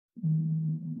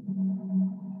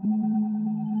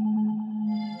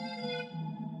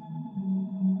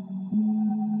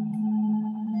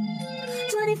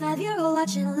25-year-old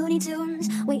watching Looney Tunes,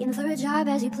 waiting for a job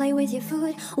as you play with your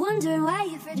food, wondering why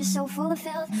your fridge is so full of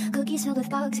filth, cookies filled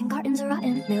with bugs and cartons of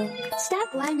rotten milk.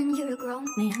 Stop whining, you're a grown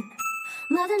man.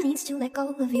 Mother needs to let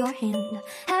go of your hand.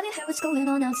 Have you heard what's going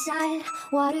on outside?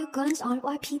 Water guns aren't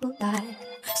why people die.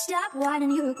 Stop whining,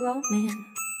 you're a grown man.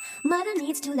 Mother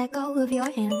needs to let go of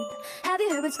your hand. Have you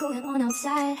heard what's going on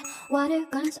outside? Water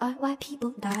guns are why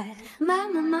people die.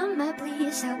 Mama, mama,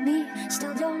 please help me.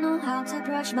 Still don't know how to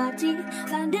brush my teeth.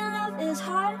 Finding love is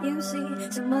hard, you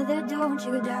see. So mother, don't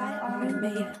you die on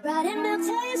me. Riding milk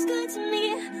tastes good to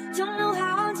me. Don't know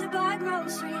how to buy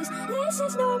groceries. This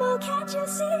is normal, can't you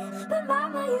see? But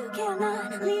mama, you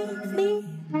cannot leave me.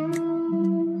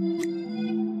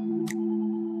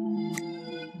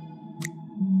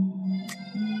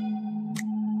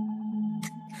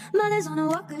 Mother's on a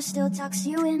walker, still tucks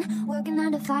you in. Working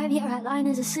 9 to 5, your outline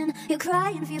is a sin. You're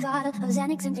crying for your bottle of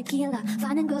Xanax and tequila.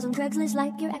 Finding girls on Craigslist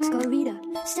like your ex Rita.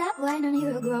 Stop whining,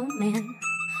 you're a grown man.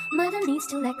 Mother needs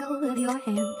to let go of your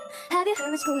hand. Have you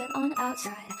heard what's going on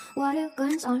outside? Water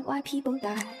guns aren't why people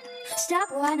die. Stop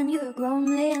whining, you're a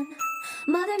grown man.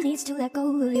 Mother needs to let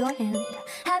go of your hand.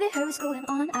 Have you heard what's going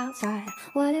on outside?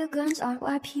 Water guns aren't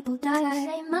why people die.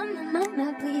 Say, mama,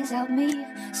 mama, please help me.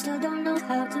 Still don't know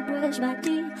how to brush my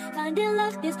teeth. Finding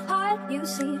love is hard, you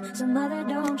see. So mother,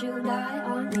 don't you die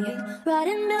on me.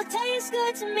 Riding milk tastes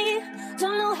good to me.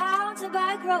 Don't know how to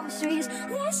buy groceries.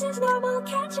 This is normal,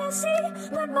 can't you see?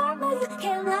 But mama, you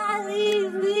cannot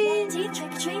leave me. Teeth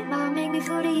trick or treat, mom, make me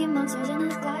food to eat. Monsters in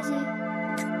the closet.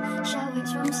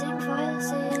 Showers from sink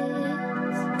faucets.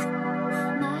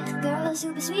 My girl,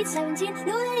 super sweet, 17. Know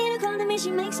that ain't a clone to me, she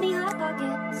makes me hot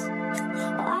pockets.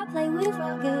 While I play with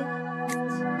rockets.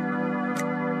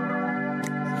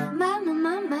 Mama,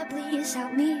 mama, please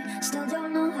help me. Still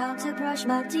don't know how to brush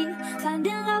my teeth.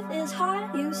 Finding love is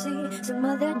hard, you see. So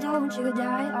mother, don't you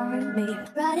die on me.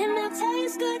 Riding milk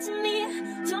tastes good to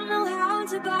me. Don't know how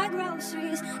to buy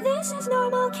groceries. This is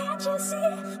normal, can't you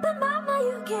see? But mama,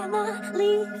 you cannot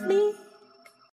leave me.